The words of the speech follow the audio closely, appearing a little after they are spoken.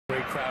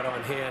Great crowd on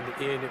hand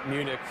in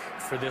Munich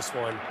for this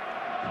one.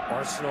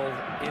 Arsenal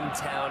in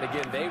town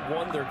again. They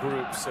won their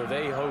group, so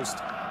they host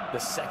the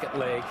second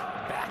leg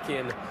back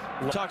in.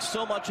 We talked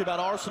so much about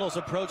Arsenal's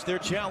approach, their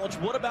challenge.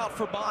 What about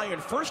for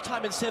Bayern? First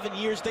time in 7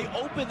 years, they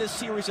opened this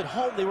series at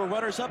home. They were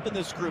runners-up in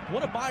this group.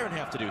 What do Bayern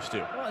have to do,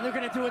 Stu? Well, they're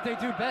going to do what they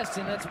do best,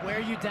 and that's wear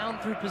you down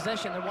through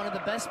possession. They're one of the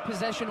best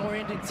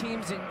possession-oriented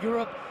teams in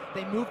Europe.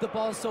 They move the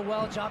ball so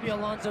well. Xabi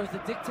Alonso is the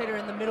dictator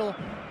in the middle,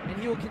 and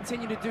he will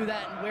continue to do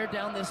that and wear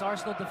down this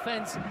Arsenal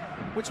defense,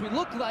 which we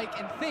look like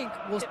and think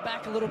will sit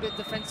back a little bit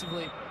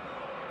defensively.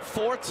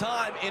 Fourth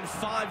time in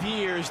 5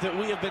 years that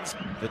we have been...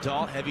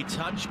 Vidal, heavy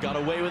touch, got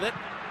away with it.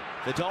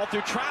 Vidal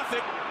through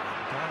traffic.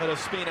 David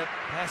Ospina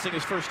passing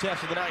his first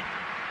test of the night.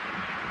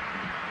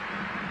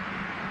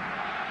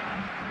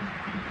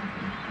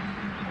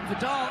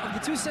 Vidal, of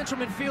the two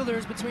central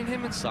midfielders, between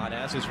him and... Side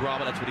as is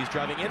Robin. That's what he's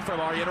driving in from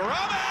Arjen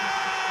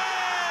Robben!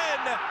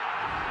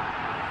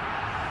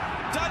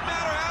 Doesn't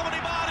matter how many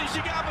bodies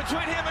you got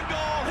between him and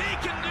goal. He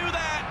can do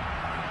that.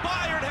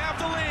 Bayern have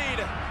the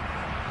lead.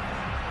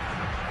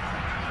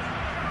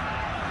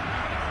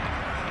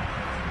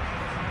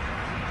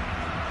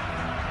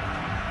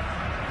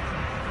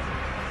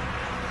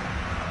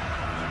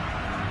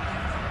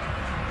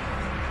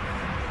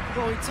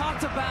 Well, we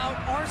talked about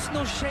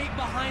Arsenal's shape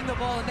behind the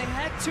ball, and they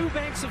had two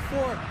banks of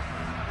four.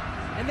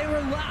 And they were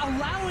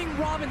allowing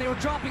Robben, they were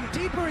dropping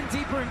deeper and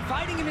deeper,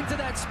 inviting him into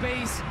that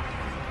space.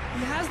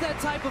 He has that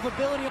type of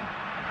ability.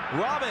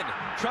 Robben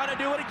trying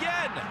to do it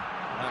again.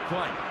 Not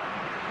quite.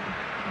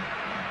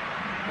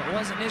 It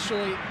was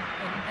initially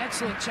an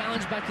excellent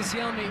challenge by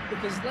Koscielny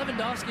because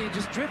Lewandowski had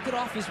just drifted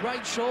off his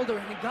right shoulder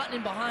and had gotten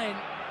in behind.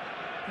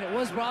 And it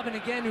was Robben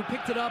again who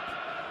picked it up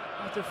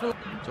after Phil.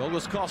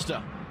 Douglas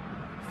Costa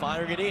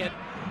firing it in.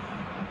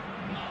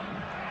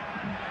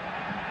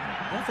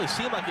 Definitely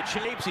seemed like it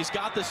shapes. He's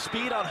got the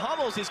speed on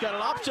Hummels. He's got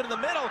an option in the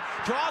middle.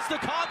 Draws the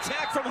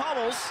contact from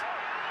Hummels.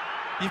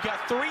 You've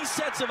got 3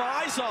 sets of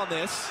eyes on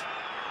this,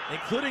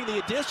 including the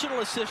additional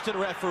assistant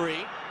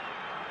referee.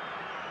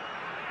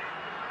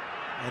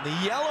 And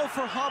the yellow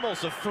for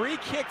Hummels, a free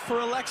kick for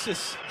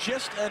Alexis,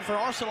 and for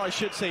Arsenal, I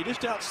should say,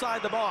 just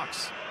outside the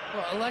box.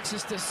 Well,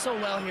 Alexis does so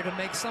well here to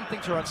make something.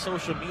 On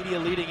social media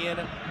leading in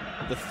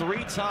the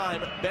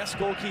 3-time best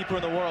goalkeeper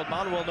in the world,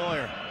 Manuel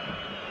Neuer.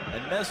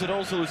 And Mesut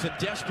Ozil, who's in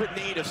desperate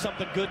need of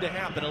something good to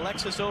happen.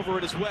 Alexis over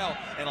it as well,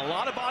 and a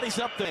lot of bodies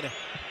up there.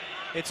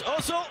 It's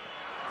Ozil,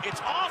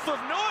 it's off of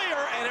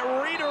Neuer, and it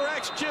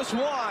redirects just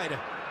wide.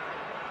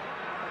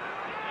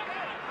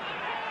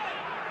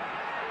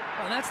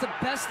 Well, that's the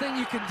best thing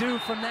you can do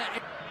from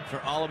that. For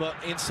Alaba,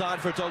 inside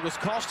for Douglas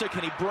Costa.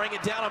 Can he bring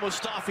it down on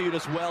Mustafi, who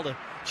does well to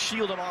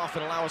shield him off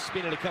and allow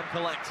Ospina to come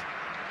collect?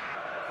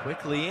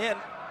 Quickly in.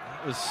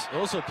 It was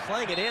also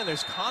playing it in.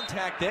 There's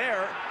contact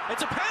there.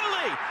 It's a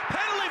penalty!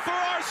 Penalty for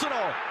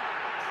Arsenal!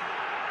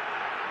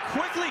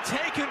 Quickly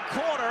taken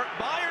corner.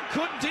 Bayern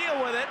couldn't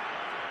deal with it.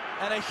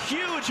 And a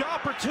huge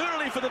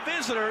opportunity for the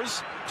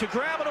visitors to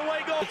grab an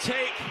away goal.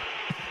 Take.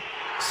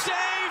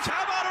 Saved!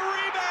 How about a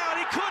rebound?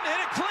 He couldn't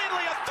hit it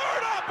cleanly. A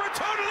third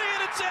opportunity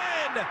and it's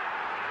in!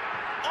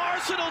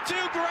 Arsenal do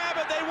grab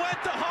it. They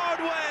went the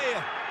hard way.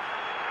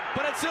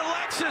 But it's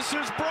Alexis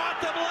who's brought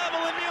them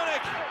level in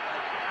Munich.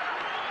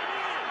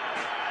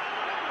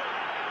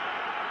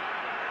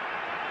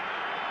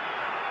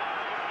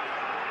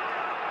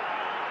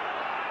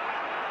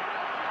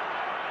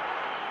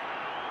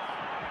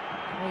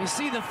 Well, you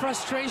see the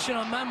frustration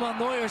on Manuel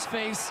Neuer's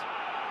face.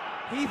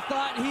 He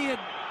thought he had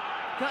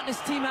gotten his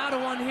team out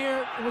of one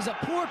here. It was a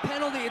poor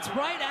penalty. It's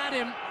right at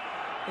him.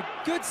 A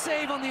good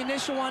save on the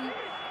initial one.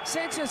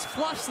 Sanchez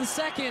fluffs the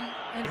second.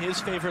 And his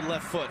favorite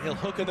left foot. He'll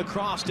hook in the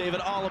cross. David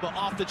Alaba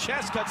off the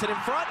chest, cuts it in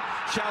front.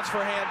 Shouts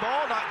for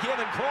handball, not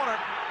given, corner.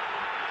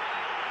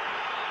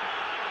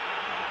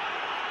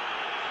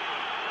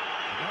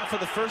 Not for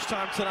the first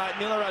time tonight,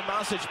 Milorad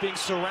Masic being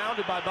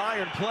surrounded by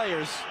Bayern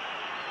players.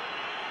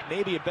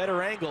 Maybe a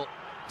better angle.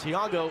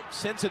 Thiago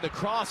sends in the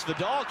cross.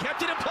 Vidal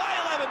kept it in play.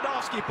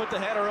 Lewandowski put the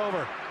header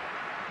over.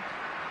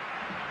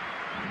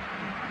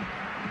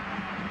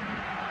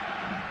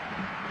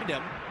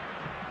 Him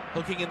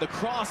hooking in the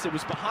cross. It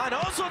was behind.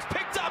 Also, it's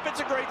picked up. It's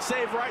a great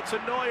save right to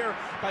Neuer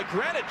by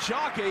Granit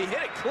Xhaka. He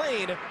hit it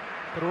clean,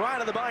 but right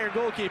on the Bayern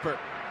goalkeeper.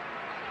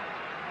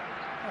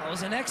 Well, it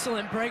was an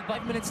excellent break.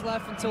 5 minutes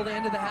left until the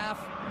end of the half.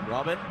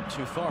 Robben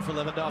too far for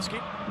Lewandowski.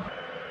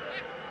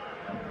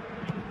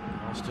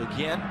 Costa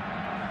again.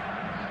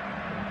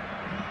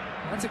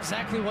 That's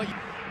exactly what you...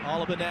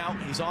 Alaba now,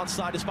 he's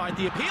onside despite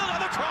the appeal.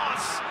 Another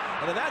cross!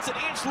 And if that's an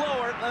inch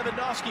lower,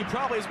 Lewandowski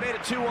probably has made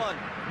it 2-1.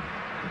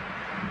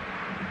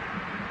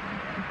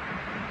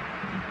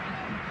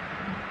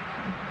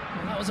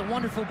 Well, that was a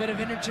wonderful bit of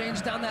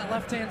interchange down that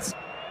left-hand side.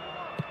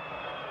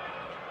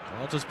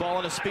 Launches ball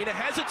and Ospina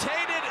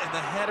hesitated, and the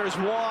header's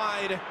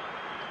wide.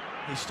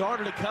 He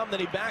started to come, then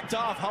he backed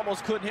off.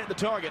 Hummels couldn't hit the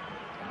target.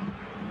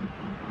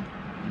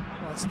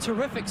 Well, it's a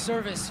terrific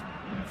service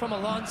from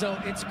Alonso.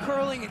 It's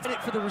curling. It's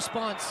it for the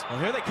response. Well,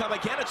 here they come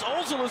again. It's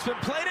Ozil who's been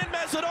played in.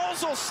 Mesut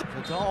Ozil.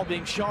 Vidal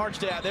being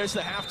charged at. There's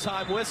the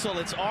halftime whistle.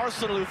 It's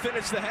Arsenal who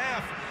finished the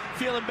half.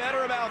 Feeling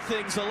better about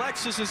things.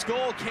 Alexis's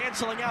goal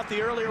canceling out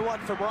the earlier one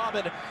from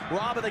Robin.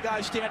 Robin, the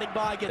guy standing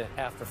by.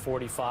 After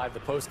 45,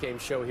 the post-game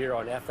show here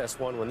on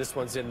FS1 when this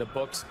one's in the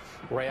books.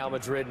 Real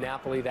Madrid,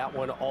 Napoli, that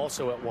one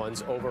also at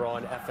ones over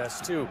on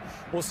FS2.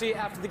 We'll see you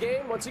after the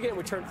game. Once again,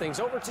 we turn things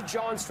over to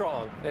John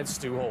Strong and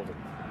Stu Holden.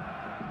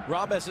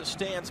 Rob, as it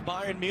stands,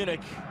 Bayern Munich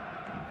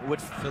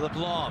with Philipp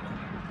Lahm.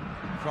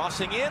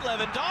 Crossing in,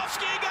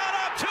 Lewandowski got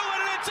up to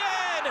it and it's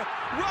in!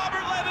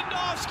 Robert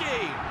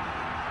Lewandowski!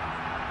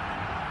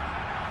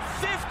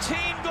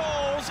 15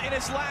 goals in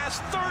his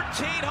last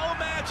 13 home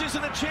matches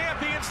in the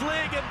Champions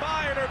League, and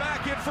Bayern are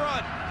back in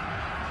front.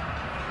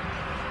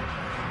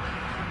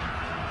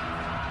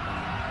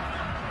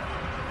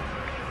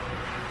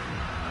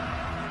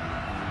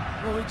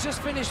 Well, we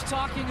just finished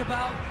talking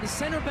about the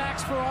center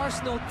backs for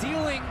Arsenal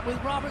dealing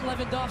with Robert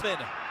Lewandowski.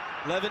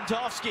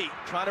 Lewandowski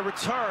trying to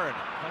return.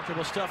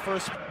 Comfortable stuff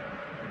first.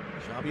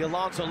 Xabi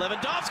Alonso,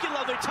 Lewandowski,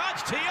 lovely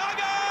touch,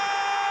 Thiago!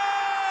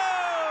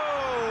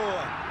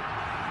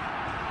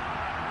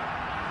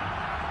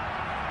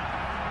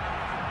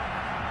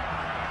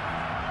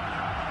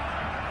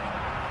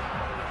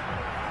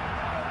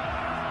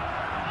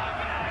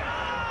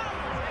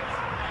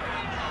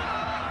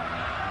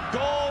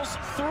 Goals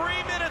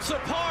 3 minutes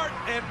apart,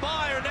 and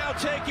Bayern now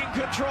taking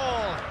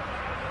control.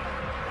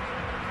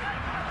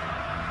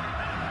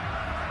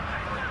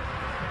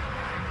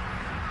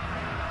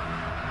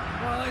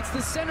 Well, it's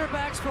the center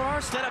backs for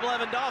Arsenal. Instead of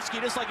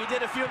Lewandowski, just like he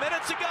did a few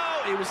minutes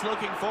ago, he was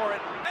looking for it.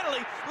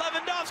 Penalty,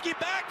 Lewandowski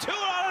back to it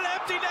on an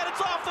empty net,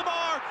 it's off the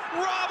bar.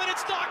 Robin,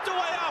 it's knocked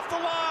away off the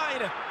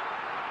line.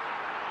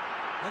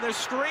 And they're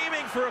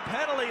screaming for a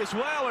penalty as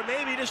well, or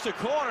maybe just a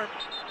corner.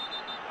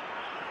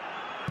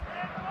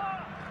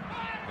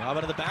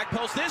 Robin to the back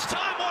post. This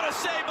time, what a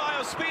save by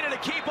Ospina to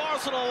keep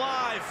Arsenal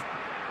alive.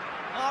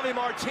 Javi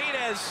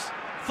Martinez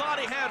thought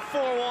he had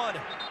 4-1.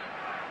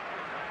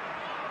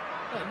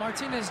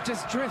 Martinez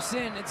just drifts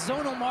in. It's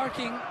zonal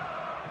marking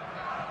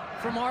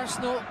from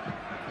Arsenal.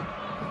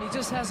 And he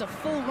just has a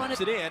full run.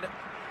 It in.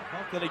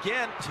 Then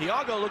again,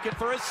 Thiago looking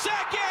for his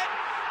second.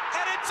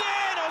 And it's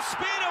in.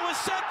 Ospina was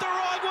sent the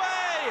wrong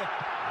way.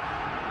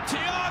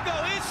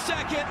 Thiago is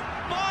second.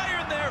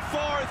 Bayern their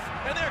fourth.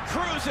 And they're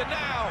cruising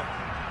now.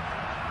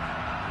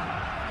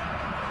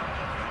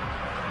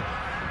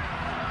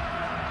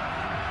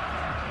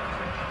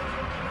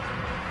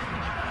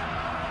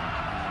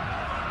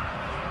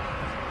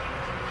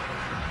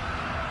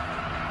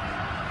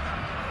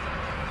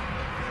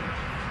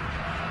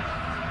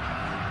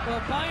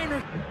 Well,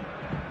 Bayern.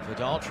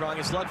 Vidal trying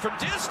his luck from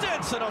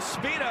distance, and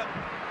Ospina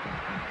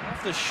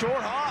off the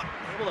short hop,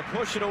 able to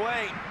push it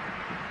away.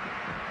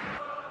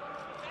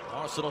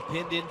 Arsenal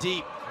pinned in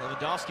deep.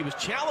 Lewandowski was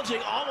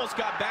challenging, almost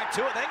got back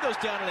to it, then goes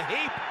down in a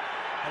heap,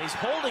 and he's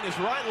holding his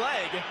right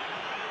leg.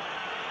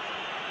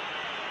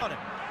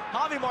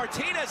 Javi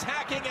Martinez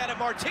hacking at it.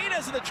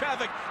 Martinez in the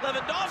traffic.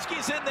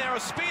 Lewandowski's in there.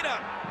 Ospina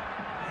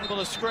able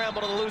to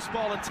scramble to the loose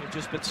ball, and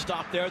just been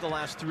stopped there the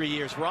last 3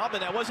 years. Robin,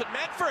 that wasn't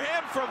meant for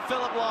him from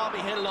Philipp Lahm.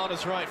 He hit it on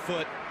his right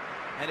foot,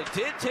 and it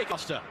did take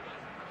Costa.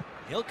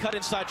 He'll cut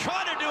inside,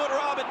 trying to do it.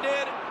 Robin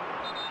did,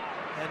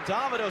 and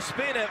David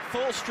Ospina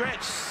full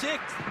stretch,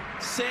 sixth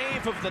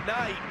save of the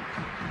night.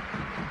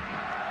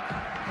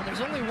 And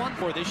there's only one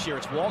for this year.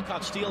 It's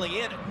Walcott stealing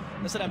in.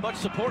 Doesn't have much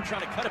support,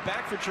 trying to cut it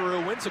back for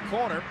Giroud. Wins a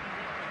corner.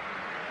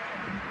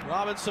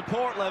 Robin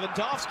support,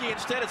 Lewandowski.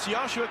 Instead, it's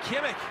Joshua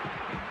Kimmich.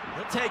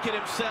 He'll take it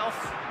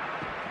himself.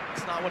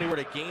 It's not when he were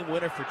a game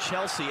winner for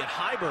Chelsea at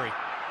Highbury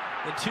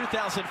in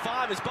 2005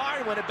 as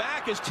Bayern win it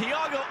back as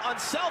Thiago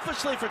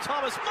unselfishly for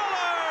Thomas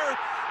Muller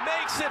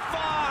makes it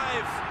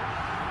 5.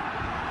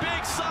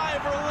 Big sigh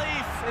of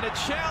relief in a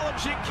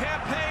challenging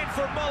campaign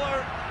for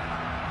Muller.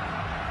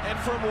 And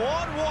from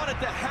 1-1 at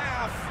the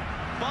half,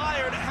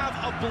 Bayern have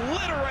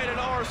obliterated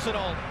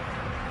Arsenal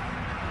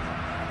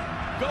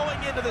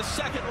going into the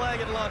second leg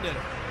in London.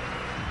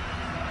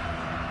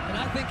 And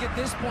I think at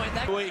this point,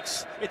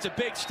 Weeks, it's a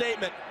big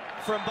statement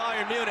from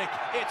Bayern Munich.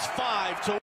 It's 5-1.